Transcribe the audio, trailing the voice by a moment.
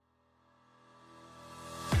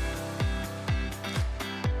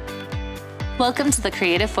Welcome to the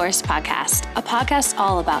Creative Force Podcast, a podcast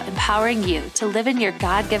all about empowering you to live in your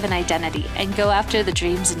God-given identity and go after the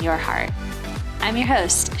dreams in your heart. I'm your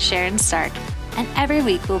host, Sharon Stark, and every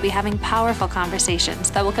week we'll be having powerful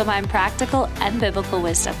conversations that will combine practical and biblical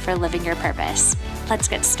wisdom for living your purpose. Let's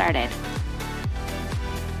get started.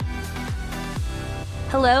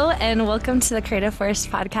 Hello, and welcome to the Creative Force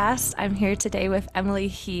Podcast. I'm here today with Emily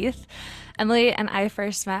Heath. Emily and I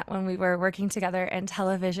first met when we were working together in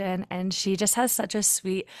television, and she just has such a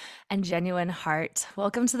sweet and genuine heart.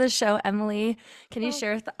 Welcome to the show, Emily. Can you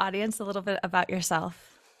share with the audience a little bit about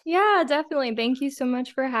yourself? Yeah, definitely. Thank you so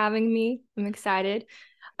much for having me. I'm excited.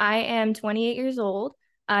 I am 28 years old.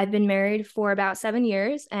 I've been married for about 7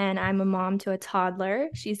 years, and I'm a mom to a toddler.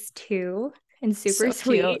 She's 2 and super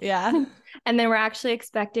So cute, sweet. yeah. And then we're actually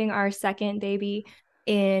expecting our second baby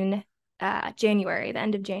in January, the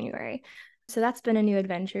end of January. So that's been a new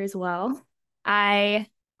adventure as well. I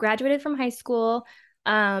graduated from high school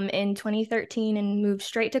in 2013 and moved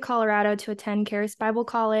straight to Colorado to attend Charis Bible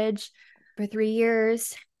College for 3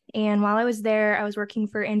 years. And while I was there, I was working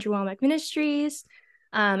for Andrew Womack Ministries.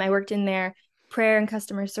 I worked in their prayer and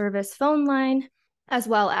customer service phone line, as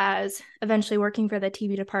well as eventually working for the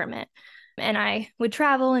TV department. And I would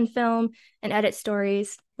travel and film and edit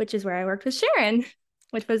stories, which is where I worked with Sharon,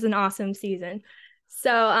 which was an awesome season. So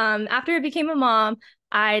after I became a mom,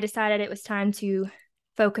 I decided it was time to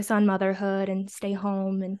focus on motherhood and stay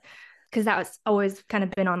home, and because that was always kind of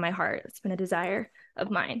been on my heart. It's been a desire of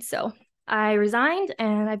mine. So I resigned,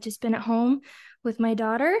 and I've just been at home with my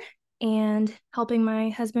daughter and helping my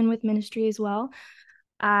husband with ministry as well.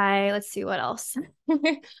 Let's see what else.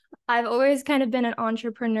 I've always kind of been an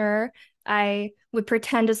entrepreneur. I would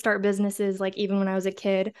pretend to start businesses like even when I was a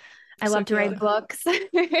kid. I So love to write cute. books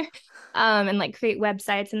and like create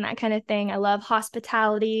websites and that kind of thing. I love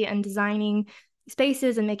hospitality and designing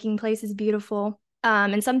spaces and making places beautiful.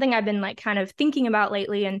 And something I've been like kind of thinking about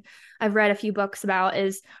lately, and I've read a few books about,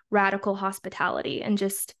 is radical hospitality and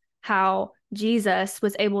just how Jesus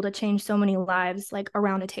was able to change so many lives like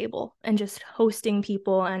around a table and just hosting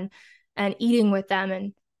people and eating with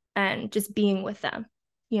them and just being with them,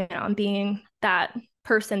 and being that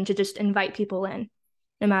person to just invite people in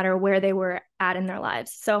no matter where they were at in their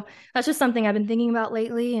lives. So that's just something I've been thinking about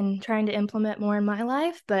lately and trying to implement more in my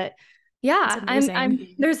life. But yeah, I'm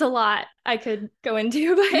there's a lot I could go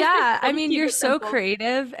into, but Yeah, I I'll mean, keep you're it so simple.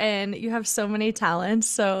 creative and you have so many talents,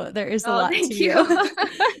 so there is a Oh, lot to thank you. you.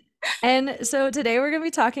 And so today we're going to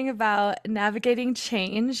be talking about navigating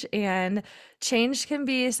change, and change can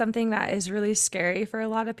be something that is really scary for a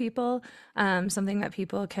lot of people, something that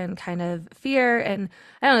people can kind of fear. And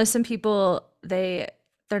I don't know, some people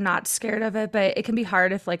they're not scared of it, but it can be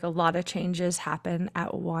hard if like a lot of changes happen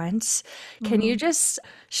at once. Can you Mhm. just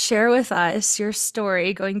share with us your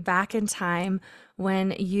story going back in time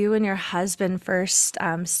when you and your husband first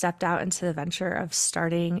stepped out into the venture of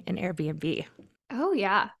starting an Airbnb? Oh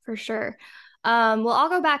yeah, for sure. Well, I'll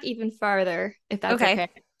go back even farther if that's Okay. okay.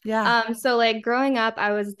 Yeah. So like growing up,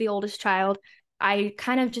 I was the oldest child. I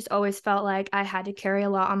kind of just always felt like I had to carry a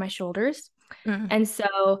lot on my shoulders. Mm. And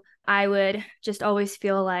so I would just always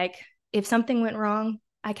feel like if something went wrong,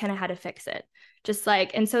 I kind of had to fix it. Just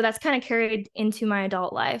like, and so that's kind of carried into my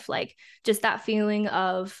adult life, like just that feeling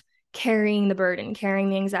of carrying the burden, carrying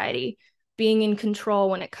the anxiety, being in control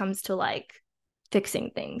when it comes to like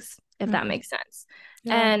fixing things, if that Mm. makes sense.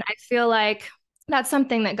 Yeah. And I feel like that's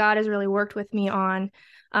something that God has really worked with me on,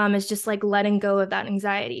 is just like letting go of that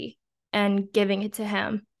anxiety and giving it to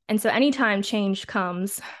Him. And so anytime change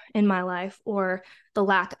comes in my life, or the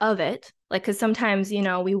lack of it, like, because sometimes,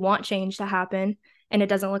 we want change to happen and it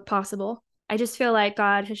doesn't look possible. I just feel like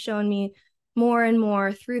God has shown me more and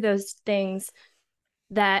more through those things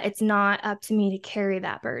that it's not up to me to carry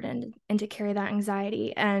that burden and to carry that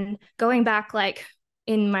anxiety. And going back, like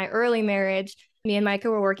in my early marriage, me and Micah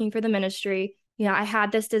were working for the ministry. I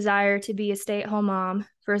had this desire to be a stay-at-home mom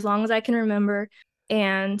for as long as I can remember.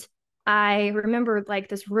 And I remember like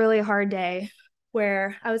this really hard day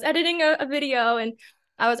where I was editing a video, and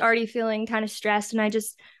I was already feeling kind of stressed. And I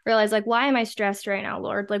just realized, like, why am I stressed right now,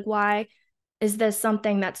 Lord? Like, why is this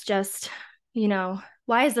something that's just,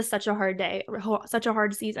 why is this such a hard day, such a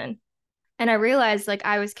hard season? And I realized like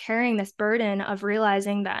I was carrying this burden of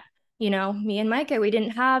realizing that, me and Micah, we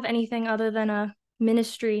didn't have anything other than a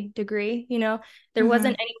ministry degree, there Hmm.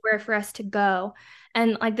 wasn't anywhere for us to go.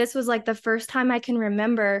 And like this was like the first time I can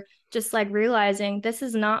remember just like realizing this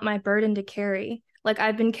is not my burden to carry. Like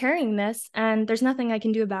I've been carrying this and there's nothing I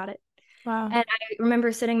can do about it. Wow. And I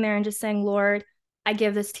remember sitting there and just saying, Lord, I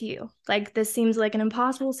give this to you. Like, this seems like an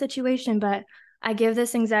impossible situation, but I give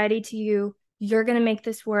this anxiety to you. You're going to make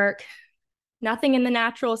this work. nothing in the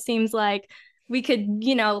natural seems like we could,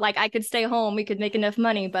 like I could stay home, we could make enough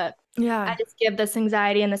money, but I Yeah. just give this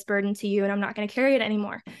anxiety and this burden to you and I'm not going to carry it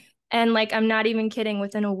anymore. And like, I'm not even kidding,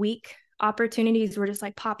 within a week, opportunities were just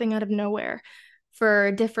like popping out of nowhere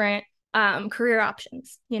for different career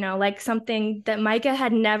options, like something that Micah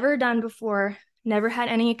had never done before, never had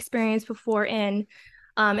any experience before in.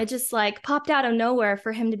 It just like popped out of nowhere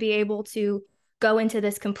for him to be able to go into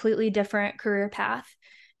this completely different career path.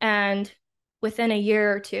 And within a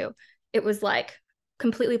year or two, it was like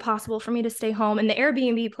completely possible for me to stay home. And the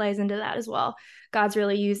Airbnb plays into that as well. God's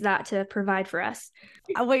really used that to provide for us.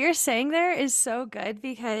 What you're saying there is so good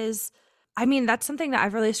because I mean, that's something that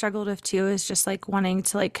I've really struggled with too, is just like wanting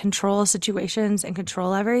to like control situations and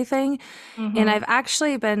control everything. And Mm-hmm. I've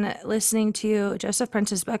actually been listening to Joseph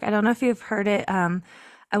Prince's book. I don't know if you've heard it.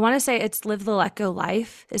 I want to say it's Live the Let Go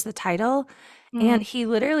Life is the title. And Mm-hmm. he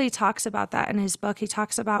literally talks about that in his book. He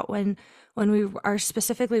talks about when we are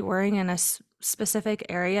specifically worrying in a specific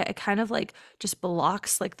area, it kind of like just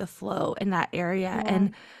blocks like the flow in that area. Yeah.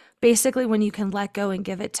 And basically when you can let go and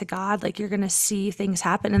give it to God, like you're going to see things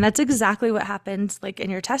happen. And that's exactly what happened like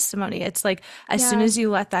in your testimony. It's like as soon Yeah. as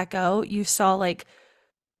you let that go, you saw like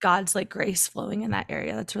God's like grace flowing in that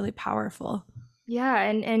area. That's really powerful. Yeah,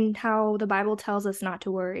 and how the Bible tells us not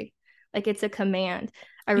to worry. Like it's a command.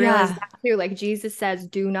 I realized Yeah. that too. Like Jesus says,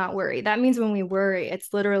 do not worry. That means when we worry,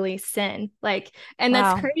 it's literally sin. Like, and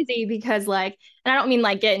that's Wow. crazy because like, and I don't mean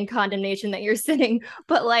like get in condemnation that you're sinning,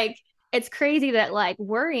 but like it's crazy that like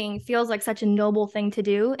worrying feels like such a noble thing to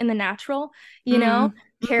do in the natural, Mm.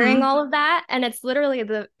 carrying Hmm. all of that. And it's literally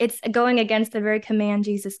it's going against the very command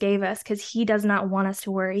Jesus gave us because he does not want us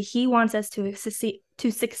to worry. He wants us to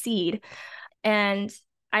succeed. And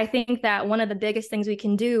I think that one of the biggest things we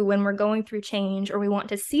can do when we're going through change or we want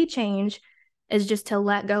to see change is just to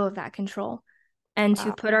let go of that control and to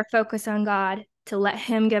Wow. put our focus on God, to let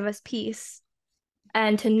Him give us peace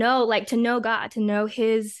and to know God, to know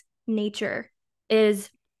His nature is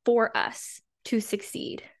for us to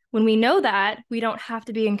succeed. When we know that, we don't have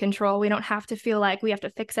to be in control. We don't have to feel like we have to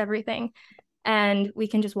fix everything and we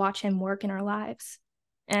can just watch him work in our lives.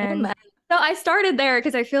 And Amen. so I started there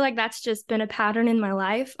because I feel like that's just been a pattern in my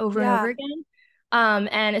life over and over Yeah. again.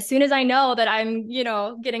 And as soon as I know that I'm,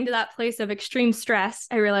 getting to that place of extreme stress,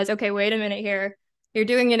 I realize, okay, wait a minute here. You're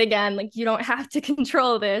doing it again. Like you don't have to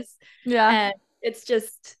control this. Yeah. And it's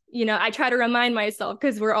just, I try to remind myself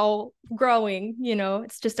because we're all growing,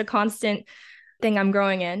 it's just a constant thing I'm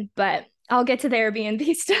growing in. But I'll get to the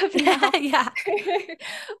Airbnb stuff now. Yeah.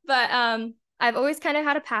 But I've always kind of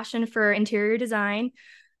had a passion for interior design.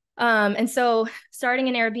 And so starting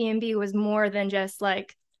an Airbnb was more than just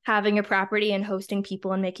like having a property and hosting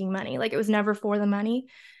people and making money. Like it was never for the money.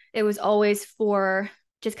 It was always for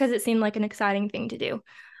just because it seemed like an exciting thing to do.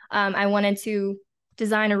 I wanted to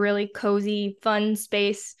design a really cozy, fun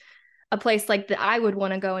space, a place like that I would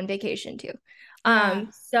want to go on vacation to. Yeah.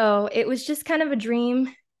 So it was just kind of a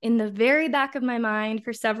dream in the very back of my mind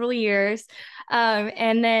for several years.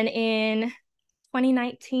 And then in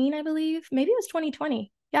 2019, I believe, maybe it was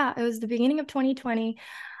 2020. Yeah, it was the beginning of 2020.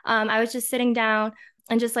 I was just sitting down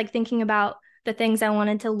and just like thinking about the things I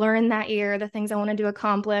wanted to learn that year, the things I wanted to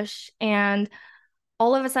accomplish. And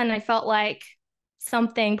all of a sudden, I felt like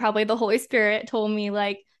something, probably the Holy Spirit, told me,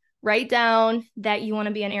 like, write down that you want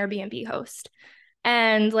to be an Airbnb host.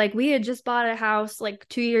 And like, we had just bought a house like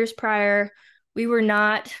 2 years prior. We were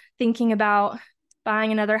not thinking about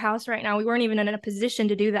buying another house right now. We weren't even in a position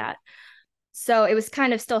to do that. So it was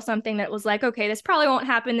kind of still something that was like, okay, this probably won't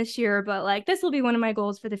happen this year, but like this will be one of my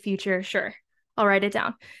goals for the future. Sure, I'll write it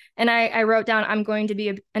down. And I wrote down, I'm going to be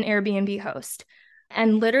an Airbnb host.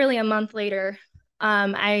 And literally a month later,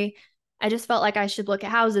 I just felt like I should look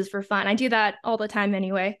at houses for fun. I do that all the time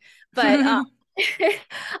anyway, but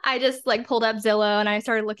I just like pulled up Zillow and I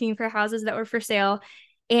started looking for houses that were for sale.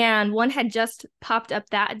 And one had just popped up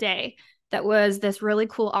that day that was this really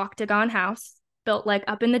cool octagon house built like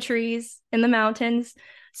up in the trees in the mountains,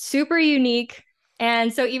 super unique.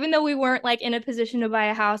 And so even though we weren't like in a position to buy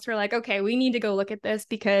a house, we're like, okay, we need to go look at this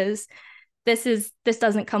because this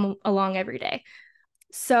doesn't come along every day.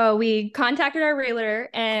 So we contacted our realtor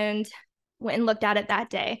and went and looked at it that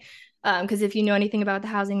day. Because if you know anything about the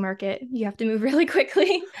housing market, you have to move really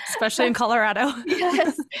quickly. Especially in Colorado.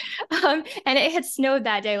 Yes. And it had snowed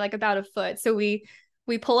that day, like about a foot. So we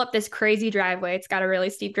pull up this crazy driveway. It's got a really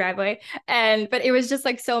steep driveway. But it was just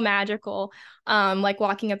like so magical. Like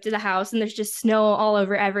walking up to the house and there's just snow all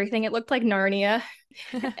over everything. It looked like Narnia.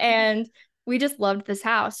 And we just loved this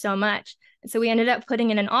house so much. And so we ended up putting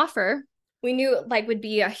in an offer. We knew like would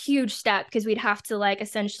be a huge step because we'd have to like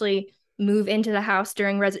essentially move into the house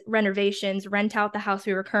during renovations, rent out the house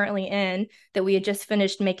we were currently in that we had just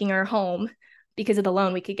finished making our home because of the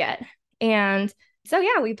loan we could get. And so,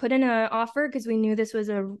 yeah, we put in an offer because we knew this was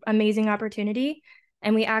an amazing opportunity.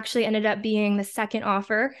 And we actually ended up being the second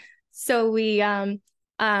offer. So we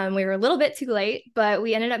were a little bit too late, but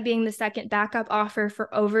we ended up being the second backup offer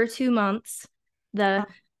for over 2 months. The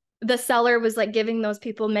the seller was like giving those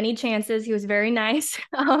people many chances. He was very nice,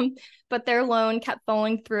 but their loan kept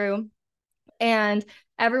falling through. And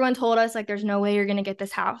everyone told us, like, there's no way you're going to get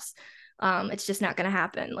this house. It's just not going to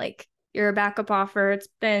happen. Like, you're a backup offer. It's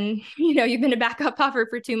been, you've been a backup offer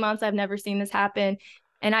for 2 months. I've never seen this happen.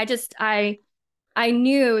 And I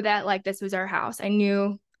knew that like this was our house. I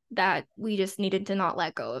knew that we just needed to not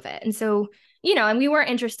let go of it. And so, and we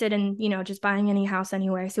weren't interested in, just buying any house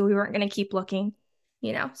anyway. So we weren't going to keep looking,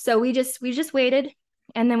 So we just waited.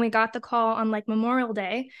 And then we got the call on like Memorial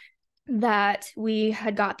Day that we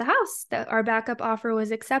had got the house, that our backup offer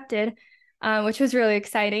was accepted, which was really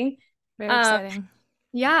exciting. Very Um, exciting.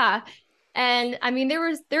 yeah. And I mean, there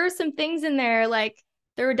were some things in there, like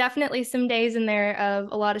there were definitely some days in there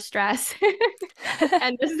of a lot of stress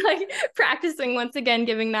and just like practicing once again,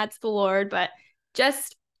 giving that to the Lord. But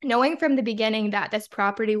just knowing from the beginning that this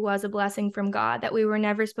property was a blessing from God, that we were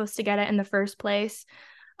never supposed to get it in the first place.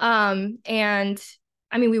 And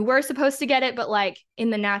I mean, we were supposed to get it, but like in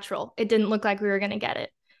the natural, it didn't look like we were going to get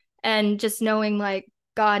it. And just knowing like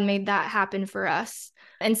God made that happen for us.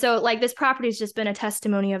 And so, like, this property has just been a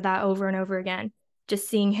testimony of that over and over again. Just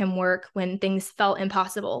seeing him work when things felt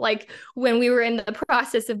impossible. Like when we were in the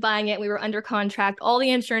process of buying it, we were under contract. All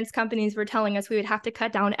the insurance companies were telling us we would have to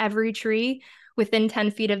cut down every tree within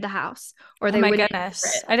 10 feet of the house or Oh they my wouldn't insure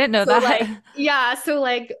goodness. it. I didn't know So, like, that. yeah. So,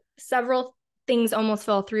 like, several things almost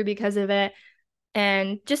fell through because of it.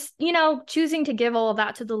 And just, choosing to give all of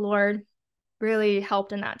that to the Lord really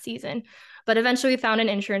helped in that season. But eventually we found an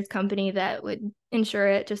insurance company that would insure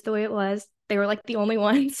it just the way it was. They were like the only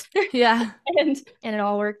ones. Yeah. and it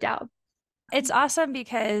all worked out. It's awesome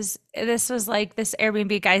because this was like this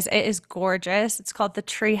Airbnb, guys. It is gorgeous. It's called the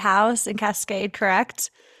Tree House in Cascade,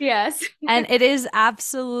 correct? Yes. And it is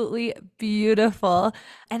absolutely beautiful.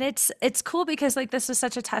 And it's cool because like this is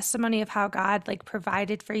such a testimony of how God like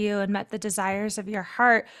provided for you and met the desires of your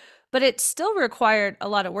heart, but it still required a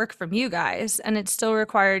lot of work from you guys and it still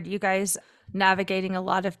required you guys navigating a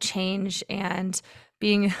lot of change and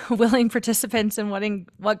being willing participants in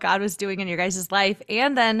what God was doing in your guys' life.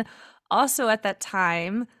 And then also at that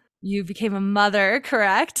time, you became a mother,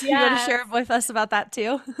 correct? You want to Yes. share with us about that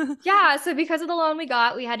too? Yeah, so because of the loan we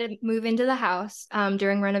got, we had to move into the house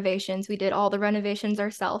during renovations. We did all the renovations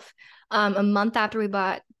ourselves. A month after we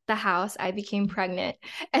bought the house, I became pregnant.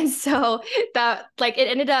 And so that like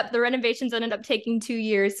the renovations ended up taking 2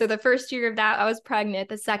 years. So the first year of that, I was pregnant.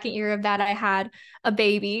 The second year of that, I had a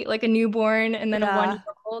baby, like a newborn and then a one Yeah. year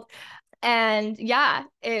old. And yeah,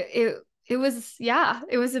 it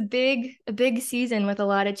was a big season with a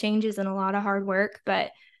lot of changes and a lot of hard work,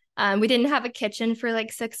 but we didn't have a kitchen for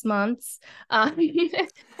like 6 months. Um,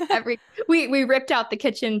 every we ripped out the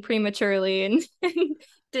kitchen prematurely and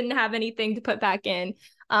didn't have anything to put back in.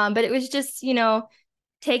 But it was just,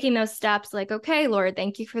 taking those steps like, okay, Lord,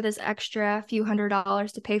 thank you for this extra few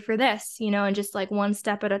 $100s to pay for this, and just like one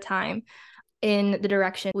step at a time in the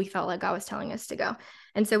direction we felt like God was telling us to go.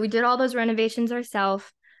 And so we did all those renovations ourselves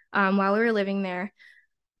while we were living there.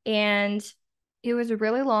 And it was a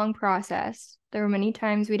really long process. There were many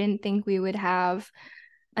times we didn't think we would have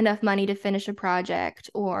enough money to finish a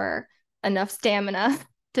project or enough stamina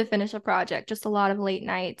to finish a project, just a lot of late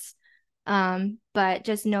nights. But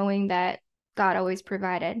just knowing that God always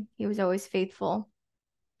provided, He was always faithful.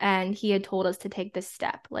 And He had told us to take this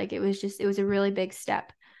step. Like it was a really big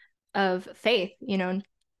step of faith,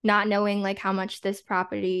 not knowing like how much this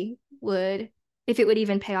property would, if it would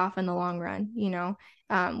even pay off in the long run.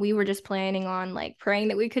 We were just planning on like praying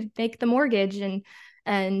that we could make the mortgage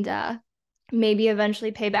and maybe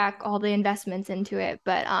eventually pay back all the investments into it.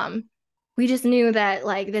 But we just knew that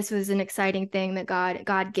like this was an exciting thing that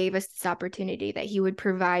God gave us this opportunity that He would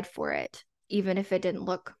provide for it, even if it didn't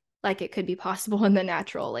look like it could be possible in the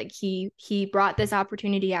natural. Like he brought this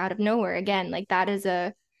opportunity out of nowhere. Again, like that is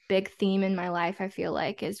a big theme in my life, I feel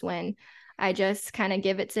like, is when I just kind of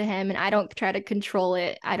give it to Him and I don't try to control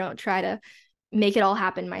it. I don't try to make it all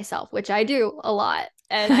happen myself, which I do a lot.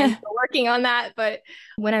 And I'm still working on that. But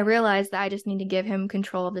when I realized that I just need to give Him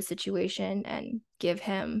control of the situation and give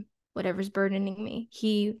Him whatever's burdening me,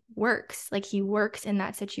 He works. Like He works in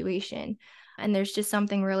that situation. And there's just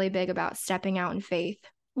something really big about stepping out in faith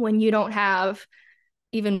when you don't have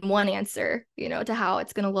even one answer, to how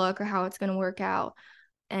it's going to look or how it's going to work out.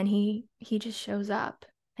 and he just shows up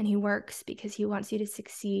and he works because he wants you to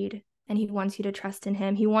succeed and he wants you to trust in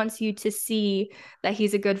him. He wants you to see that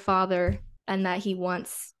he's a good father and that he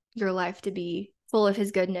wants your life to be full of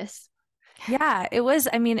his goodness. Yeah, it was,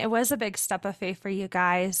 I mean, it was a big step of faith for you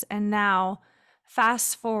guys. And now,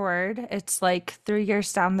 fast forward, it's like 3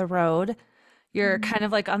 years down the road. You're Mhm. kind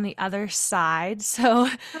of like on the other side. So,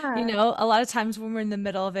 Yeah. a lot of times when we're in the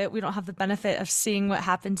middle of it, we don't have the benefit of seeing what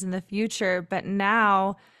happens in the future. But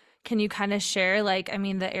now, can you kind of share, like, I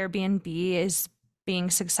mean, the Airbnb is being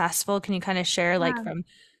successful. Can you kind of share, like, Yeah. from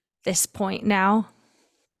this point now?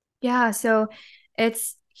 Yeah, so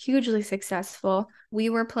it's hugely successful. We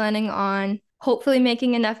were planning on hopefully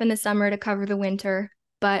making enough in the summer to cover the winter,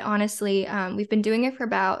 but honestly, we've been doing it for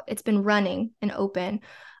it's been running and open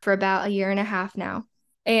for about a year and a half now.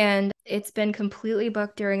 And it's been completely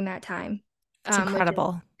booked during that time, That's which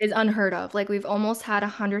incredible. is unheard of. Like we've almost had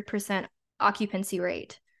 100% occupancy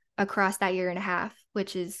rate across that year and a half,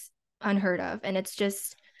 which is unheard of. And it's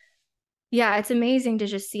just yeah, it's amazing to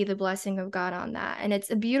just see the blessing of God on that. And it's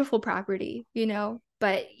a beautiful property,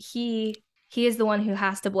 but he is the one who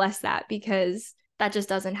has to bless that because that just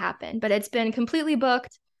doesn't happen. But it's been completely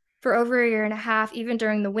booked for over a year and a half, even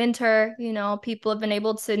during the winter, people have been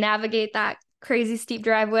able to navigate that crazy steep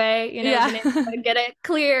driveway, Yeah. been able to get it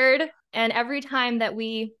cleared. And every time that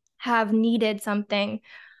we have needed something,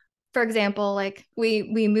 for example, like we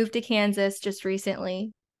moved to Kansas just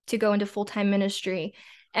recently to go into full-time ministry.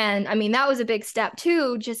 And I mean, that was a big step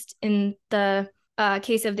too, just in the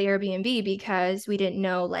case of the Airbnb, because we didn't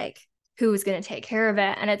know like who was going to take care of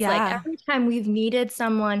it. And it's like Yeah. every time we've needed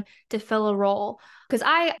someone to fill a role, because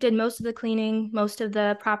I did most of the cleaning, most of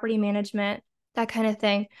the property management, that kind of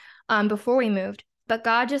thing, before we moved. But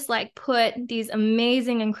God just like put these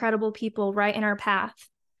amazing, incredible people right in our path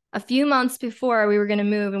a few months before we were going to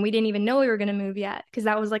move, and we didn't even know we were going to move yet because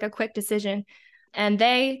that was like a quick decision. And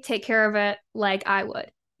they take care of it like I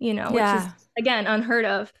would, which is Yeah. again unheard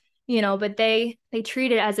of, but they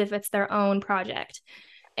treat it as if it's their own project.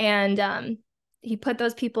 And he put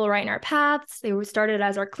those people right in our paths. They were started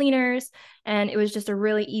as our cleaners, and it was just a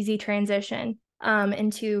really easy transition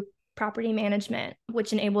into property management,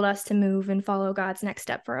 which enabled us to move and follow God's next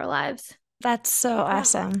step for our lives. That's so Yeah.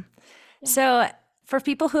 awesome. Yeah. So, for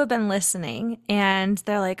people who have been listening and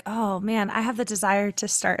they're like, oh man, I have the desire to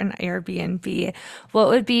start an Airbnb, what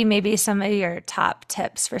would be maybe some of your top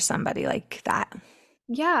tips for somebody like that?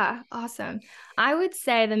 Yeah, awesome. I would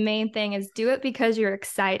say the main thing is do it because you're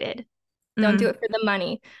excited. Don't do Mm, it for the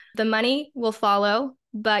money. The money will follow,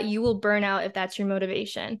 but you will burn out if that's your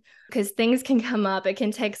motivation because things can come up. It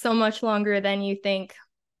can take so much longer than you think.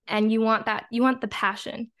 And you want the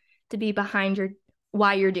passion to be behind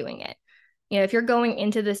why you're doing it. If you're going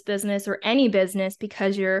into this business or any business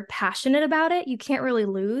because you're passionate about it, you can't really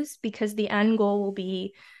lose because the end goal will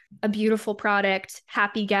be a beautiful product,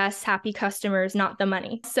 happy guests, happy customers, not the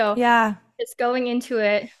money. So yeah. just going into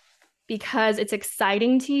it because it's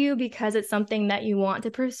exciting to you, because it's something that you want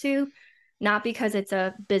to pursue, not because it's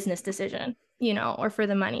a business decision, or for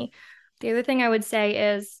the money. The other thing I would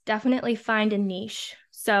say is definitely find a niche.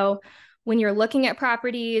 So when you're looking at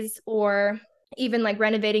properties or even like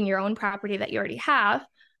renovating your own property that you already have,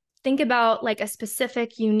 think about like a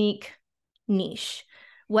specific, unique niche.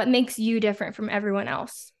 What makes you different from everyone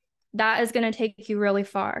else? That is going to take you really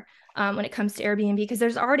far when it comes to Airbnb because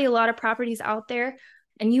there's already a lot of properties out there,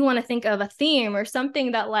 and you want to think of a theme or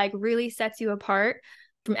something that like really sets you apart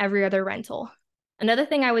from every other rental. Another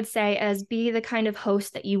thing I would say is be the kind of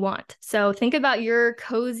host that you want. So think about your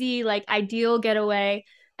cozy, like ideal getaway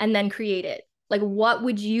and then create it. Like, what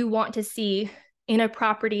would you want to see in a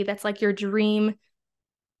property that's like your dream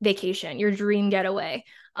vacation, your dream getaway?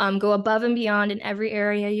 Go above and beyond in every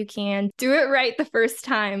area you can. Do it right the first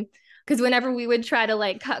time. Because whenever we would try to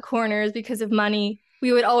like cut corners because of money,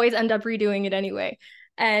 we would always end up redoing it anyway.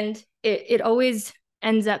 And it always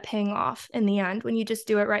ends up paying off in the end when you just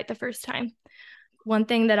do it right the first time. One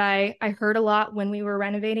thing that I heard a lot when we were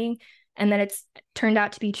renovating, and that it's turned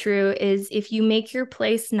out to be true, is if you make your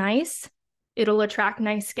place nice, it'll attract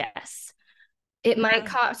nice guests. It might Yeah.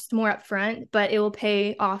 cost more upfront, but it will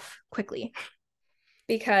pay off quickly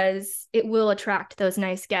because it will attract those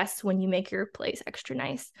nice guests when you make your place extra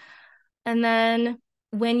nice. And then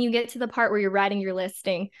when you get to the part where you're writing your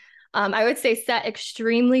listing, I would say set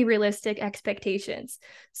extremely realistic expectations.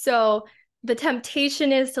 So the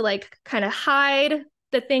temptation is to like kind of hide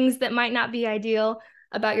the things that might not be ideal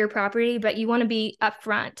about your property, but you want to be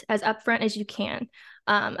upfront as you can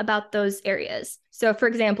about those areas. So, for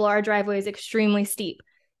example, our driveway is extremely steep.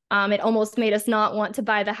 It almost made us not want to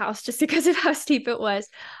buy the house just because of how steep it was.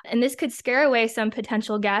 And this could scare away some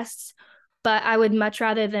potential guests, but I would much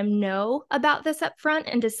rather them know about this up front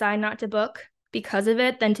and decide not to book because of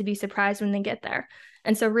it than to be surprised when they get there.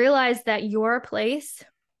 And so realize that your place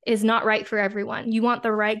is not right for everyone. You want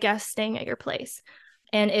the right guests staying at your place.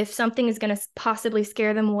 And if something is going to possibly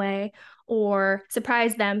scare them away or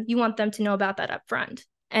surprise them, you want them to know about that up front.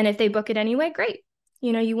 And if they book it anyway, great.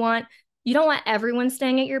 You don't want everyone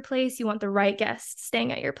staying at your place. You want the right guests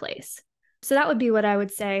staying at your place. So that would be what I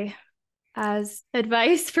would say as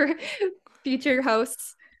advice for future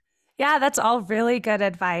hosts. Yeah, that's all really good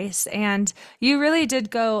advice. And you really did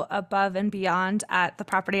go above and beyond at the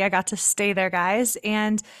property. I got to stay there, guys.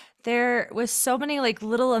 And there was so many like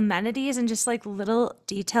little amenities and just like little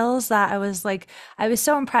details that I was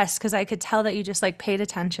so impressed because I could tell that you just like paid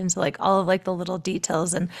attention to like all of like the little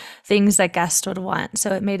details and things that guests would want.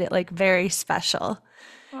 So it made it like very special.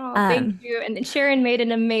 Oh, thank Um, you. And Sharon made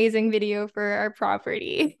an amazing video for our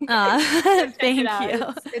property. So check it thank out.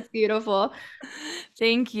 you. It's beautiful.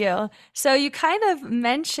 Thank you. So you kind of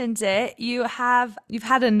mentioned it. You've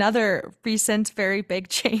had another recent very big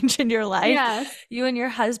change in your life. Yes. You and your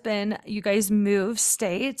husband, you guys moved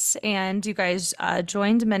states and you guys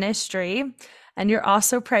joined ministry. And you're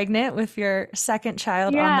also pregnant with your second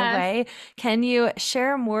child on the Yes. way. Can you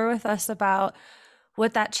share more with us about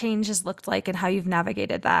what that change has looked like and how you've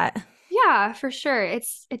navigated that? Yeah, for sure.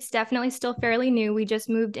 It's definitely still fairly new. We just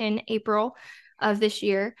moved in April of this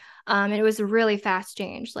year. It was a really fast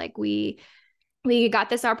change. Like we got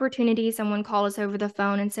this opportunity. Someone called us over the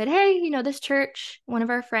phone and said, "Hey, this church, one of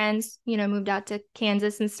our friends, moved out to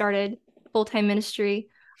Kansas and started full-time ministry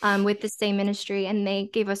with the same ministry." And they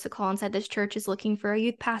gave us a call and said, "This church is looking for a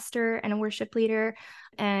youth pastor and a worship leader,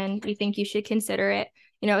 and we think you should consider it."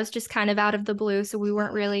 It was just kind of out of the blue. So we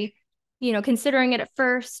weren't really, considering it at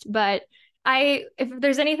first. But if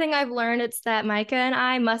there's anything I've learned, it's that Micah and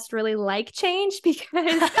I must really like change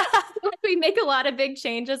because we make a lot of big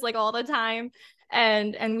changes like all the time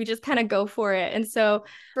and we just kind of go for it. And so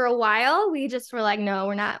for a while we just were like, no,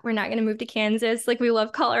 we're not going to move to Kansas. Like we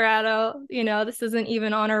love Colorado, this isn't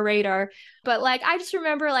even on our radar. But like I just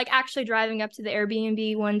remember like actually driving up to the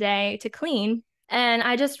Airbnb one day to clean. And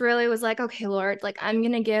I just really was like, okay, Lord, like I'm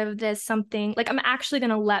going to give this something, like I'm actually going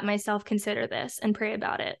to let myself consider this and pray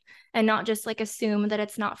about it and not just like assume that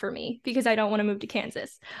it's not for me because I don't want to move to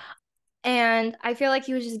Kansas. And I feel like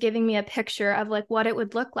he was just giving me a picture of like what it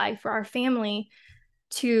would look like for our family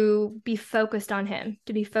to be focused on him,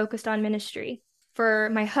 to be focused on ministry, for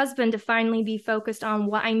my husband to finally be focused on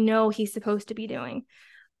what I know he's supposed to be doing.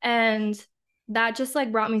 And that just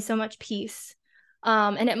like brought me so much peace.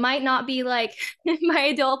 And it might not be like my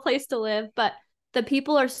ideal place to live, but the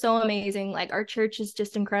people are so amazing. Like our church is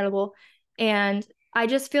just incredible. And I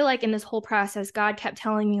just feel like in this whole process, God kept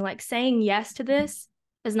telling me like saying yes to this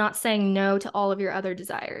is not saying no to all of your other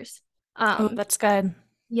desires. Oh, that's good.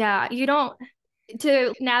 Yeah, you don't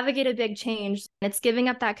to navigate a big change. It's giving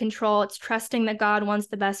up that control. It's trusting that God wants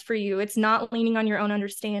the best for you. It's not leaning on your own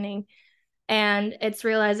understanding. And it's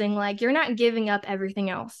realizing like you're not giving up everything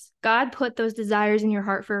else. God put those desires in your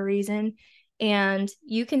heart for a reason. And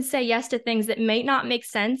you can say yes to things that may not make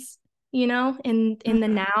sense, in the Mhm.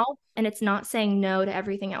 now. And it's not saying no to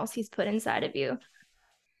everything else he's put inside of you.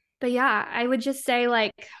 But yeah, I would just say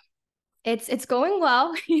like it's going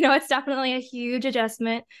well. It's definitely a huge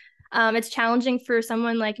adjustment. It's challenging for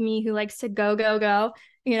someone like me who likes to go, go, go.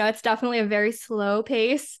 It's definitely a very slow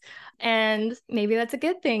pace. And maybe that's a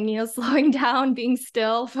good thing, slowing down, being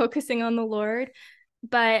still, focusing on the Lord.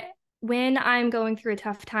 But when I'm going through a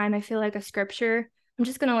tough time, I feel like a scripture, I'm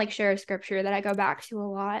just going to like share a scripture that I go back to a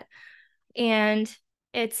lot. And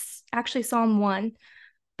it's actually Psalm 1,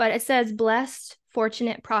 but it says, "Blessed,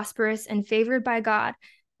 fortunate, prosperous, and favored by God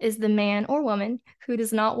is the man or woman who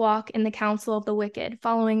does not walk in the counsel of the wicked,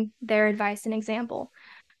 following their advice and example,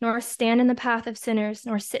 nor stand in the path of sinners,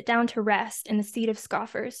 nor sit down to rest in the seat of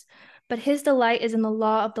scoffers. But his delight is in the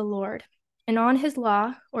law of the Lord, and on his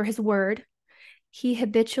law, or his word, he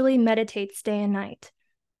habitually meditates day and night."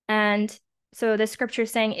 And so the scripture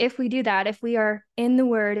is saying, if we do that, if we are in the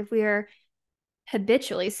word, if we are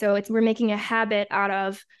habitually, so we're making a habit out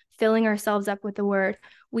of filling ourselves up with the word,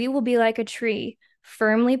 we will be like a tree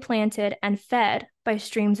firmly planted and fed by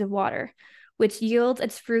streams of water, which yields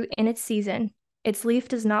its fruit in its season. Its leaf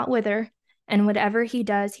does not wither, and whatever he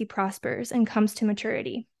does, he prospers and comes to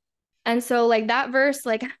maturity. And so like that verse,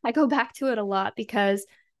 like I go back to it a lot because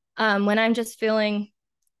when I'm just feeling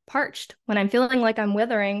parched, when I'm feeling like I'm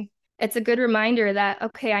withering, it's a good reminder that,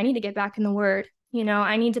 okay, I need to get back in the word.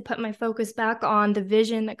 I need to put my focus back on the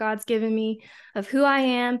vision that God's given me of who I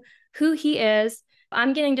am, who He is.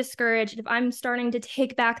 I'm getting discouraged if I'm starting to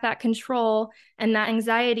take back that control and that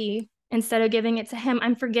anxiety instead of giving it to Him.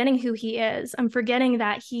 I'm forgetting who He is. I'm forgetting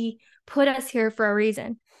that He put us here for a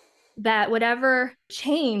reason. That whatever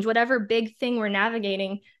change, whatever big thing we're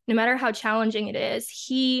navigating, no matter how challenging it is,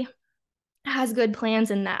 He has good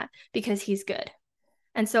plans in that because He's good.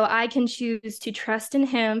 And so I can choose to trust in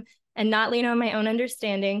Him and not lean on my own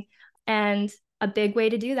understanding. And a big way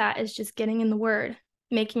to do that is just getting in the Word,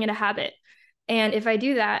 making it a habit. And if I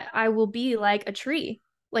do that, I will be like a tree.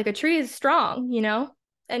 Like a tree is strong,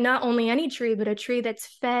 and not only any tree, but a tree that's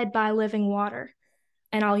fed by living water.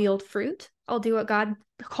 And I'll yield fruit. I'll do what God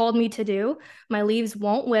called me to do. My leaves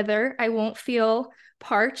won't wither. I won't feel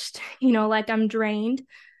parched, like I'm drained.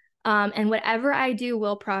 And whatever I do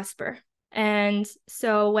will prosper. And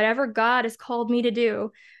so, whatever God has called me to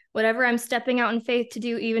do, whatever I'm stepping out in faith to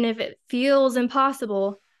do, even if it feels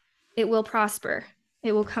impossible, it will prosper.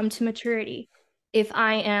 It will come to maturity. If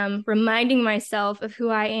I am reminding myself of who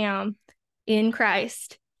I am in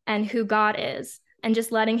Christ and who God is, and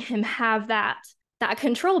just letting Him have that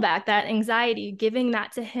control back, that anxiety, giving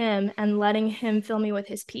that to Him and letting Him fill me with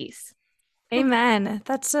His peace. Amen.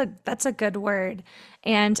 That's a good word.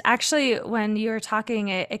 And actually, when you were talking,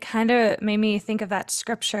 it kind of made me think of that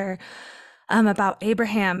scripture about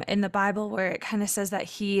Abraham in the Bible, where it kind of says that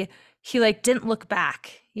he like didn't look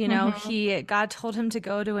back. Mm-hmm. He God told him to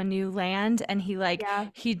go to a new land, and Yeah.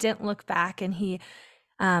 he didn't look back, and he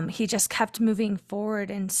just kept moving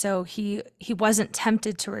forward, and so he wasn't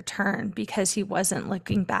tempted to return because he wasn't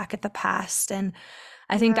looking back at the past. And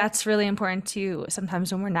I think Yeah. that's really important too.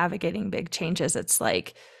 Sometimes when we're navigating big changes, it's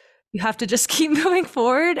like you have to just keep moving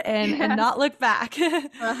forward and Yes. not look back.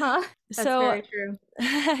 Uh-huh. That's So, very true.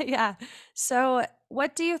 yeah. So,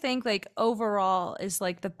 what do you think like overall is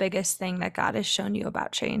like the biggest thing that God has shown you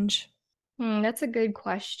about change? That's a good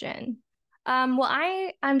question. Well,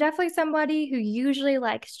 I'm definitely somebody who usually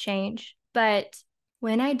likes change, but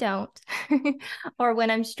when I don't, or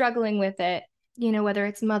when I'm struggling with it, whether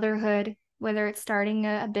it's motherhood, whether it's starting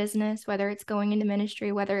a business, whether it's going into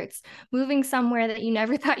ministry, whether it's moving somewhere that you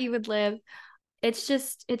never thought you would live,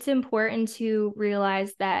 it's important to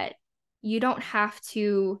realize that you don't have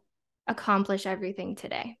to accomplish everything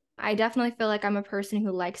today. I definitely feel like I'm a person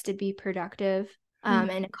who likes to be productive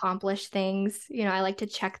Mm. and accomplish things. I like to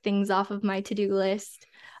check things off of my to-do list.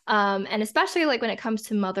 And especially like when it comes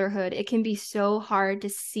to motherhood, it can be so hard to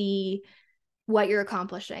see what you're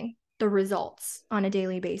accomplishing, the results on a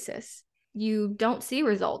daily basis. You don't see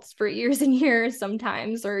results for years and years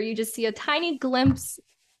sometimes, or you just see a tiny glimpse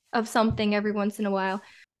of something every once in a while.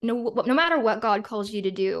 No matter what God calls you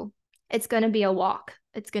to do, it's going to be a walk.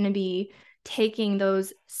 It's going to be taking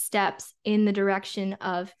those steps in the direction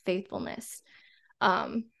of faithfulness.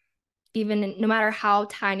 Um, Even no matter how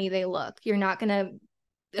tiny they look, you're not going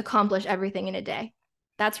to accomplish everything in a day.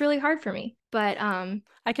 That's really hard for me. But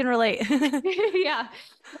I can relate. yeah,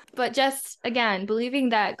 but just again, believing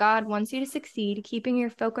that God wants you to succeed, keeping your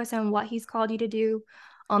focus on what He's called you to do,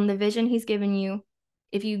 on the vision He's given you.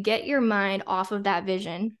 If you get your mind off of that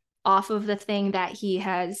vision, off of the thing that He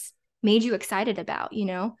has made you excited about,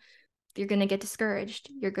 you're going to get discouraged.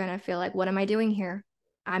 You're going to feel like, what am I doing here?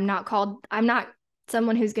 I'm not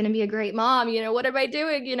someone who's going to be a great mom. What am I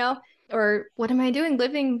doing? Or what am I doing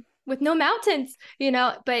living with no mountains?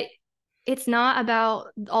 But it's not about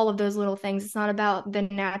all of those little things. It's not about the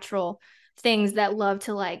natural things that love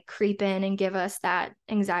to like creep in and give us that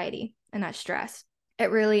anxiety and that stress.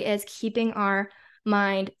 It really is keeping our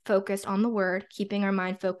mind focused on the word, keeping our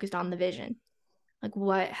mind focused on the vision. Like,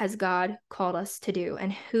 what has God called us to do,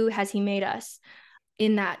 and who has He made us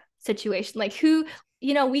in that situation? Like,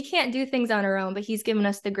 we can't do things on our own, but He's given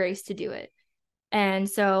us the grace to do it. And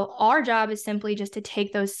so our job is simply just to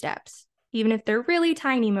take those steps, even if they're really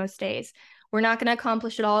tiny most days. We're not going to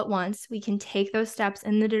accomplish it all at once. We can take those steps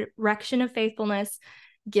in the direction of faithfulness,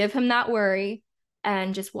 give Him that worry,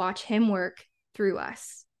 and just watch Him work through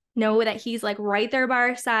us. Know that He's like right there by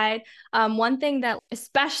our side. One thing that,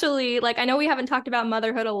 especially, like, I know we haven't talked about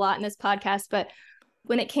motherhood a lot in this podcast, but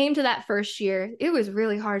when it came to that first year, it was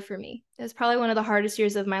really hard for me. It was probably one of the hardest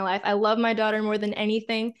years of my life. I love my daughter more than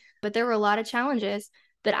anything, but there were a lot of challenges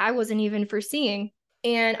that I wasn't even foreseeing.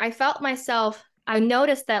 And I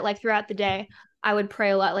noticed that like throughout the day, I would pray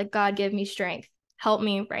a lot, like, God, give me strength. Help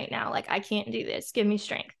me right now. Like, I can't do this. Give me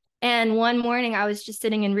strength. And one morning I was just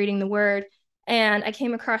sitting and reading the word, and I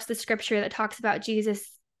came across the scripture that talks about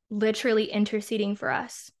Jesus literally interceding for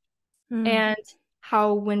us Mm. and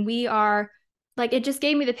how when we are Like it just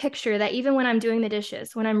gave me the picture that even when I'm doing the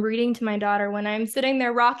dishes, when I'm reading to my daughter, when I'm sitting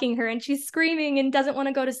there rocking her and she's screaming and doesn't want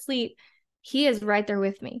to go to sleep, he is right there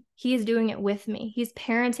with me. He is doing it with me. He's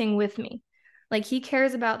parenting with me. Like he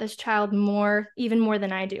cares about this child more, even more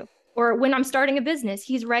than I do. Or when I'm starting a business,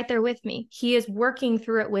 he's right there with me. He is working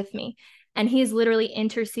through it with me. And he is literally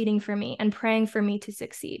interceding for me and praying for me to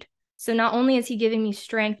succeed. So not only is he giving me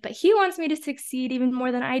strength, but he wants me to succeed even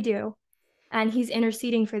more than I do. And he's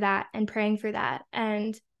interceding for that and praying for that.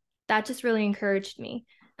 And that just really encouraged me.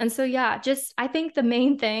 And so, yeah, just I think the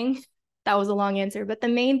main thing, that was a long answer, but the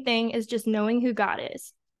main thing is just knowing who God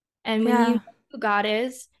is. And when you Yeah. know who God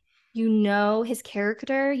is, you know his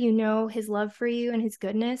character, you know his love for you and his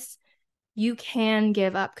goodness, you can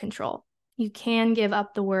give up control. You can give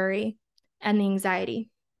up the worry and the anxiety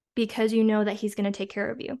because you know that he's going to take care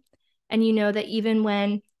of you. And you know that even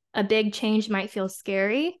when a big change might feel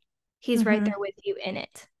scary, he's right Hmm. there with you in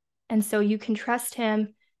it. And so you can trust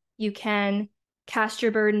him. You can cast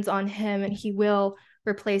your burdens on him, and he will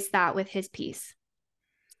replace that with his peace.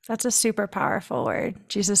 That's a super powerful word.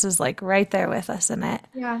 Jesus is like right there with us in it.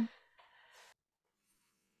 Yeah.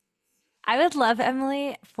 I would love,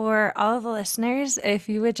 Emily, for all of the listeners, if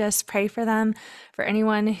you would just pray for them, for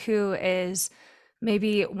anyone who is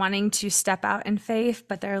maybe wanting to step out in faith,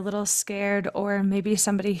 but they're a little scared, or maybe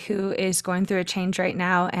somebody who is going through a change right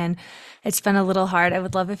now and it's been a little hard. I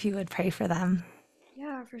would love if you would pray for them.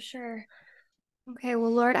 Yeah, for sure. Okay,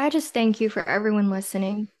 well, Lord, I just thank you for everyone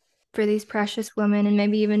listening, for these precious women and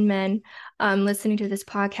maybe even men listening to this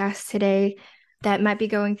podcast today that might be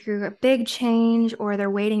going through a big change or they're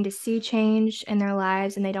waiting to see change in their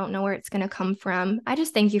lives and they don't know where it's going to come from. I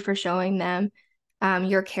just thank you for showing them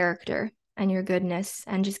your character and your goodness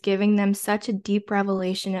and just giving them such a deep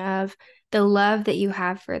revelation of the love that you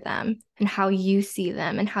have for them and how you see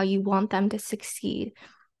them and how you want them to succeed.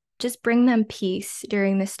 Just bring them peace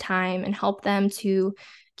during this time and help them to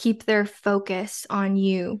keep their focus on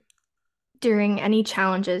you during any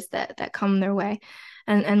challenges that come their way.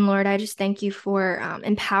 And Lord, I just thank you for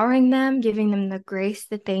empowering them, giving them the grace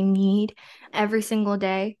that they need every single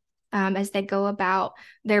day as they go about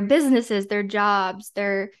their businesses, their jobs,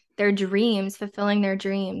 their dreams, fulfilling their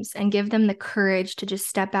dreams, and give them the courage to just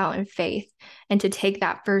step out in faith and to take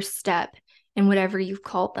that first step in whatever you've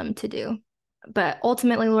called them to do. But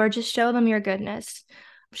ultimately, Lord, just show them your goodness.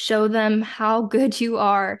 Show them how good you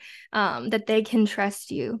are, that they can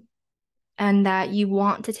trust you and that you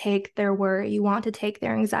want to take their worry, you want to take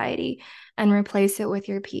their anxiety and replace it with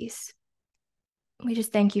your peace. We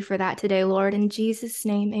just thank you for that today, Lord. In Jesus'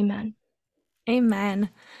 name, amen. Amen.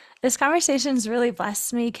 This conversation's really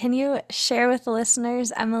blessed me. Can you share with the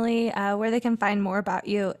listeners, Emily, where they can find more about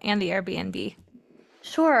you and the Airbnb?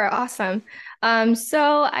 Sure, awesome.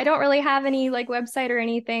 So I don't really have any like website or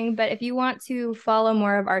anything, but if you want to follow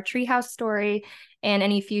more of our treehouse story and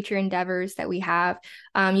any future endeavors that we have,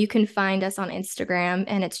 you can find us on Instagram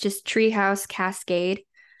and it's just Treehouse Cascade.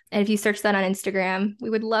 And if you search that on Instagram,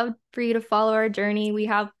 we would love for you to follow our journey. We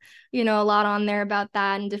have, a lot on there about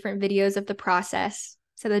that and different videos of the process.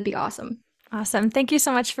 So that'd be awesome. Awesome. Thank you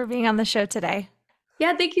so much for being on the show today.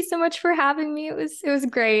 Yeah, thank you so much for having me. It was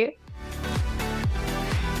great.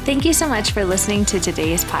 Thank you so much for listening to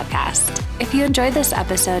today's podcast. If you enjoyed this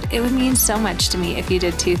episode, it would mean so much to me if you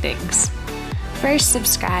did two things. First,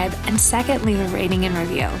 subscribe, and second, leave a rating and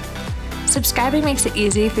review. Subscribing makes it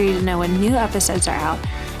easy for you to know when new episodes are out,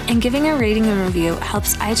 and giving a rating and review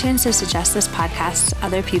helps iTunes to suggest this podcast to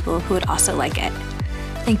other people who would also like it.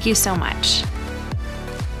 Thank you so much.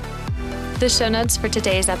 The show notes for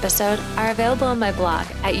today's episode are available on my blog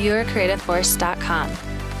at yourcreativeforce.com,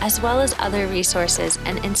 as well as other resources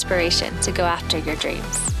and inspiration to go after your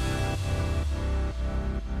dreams.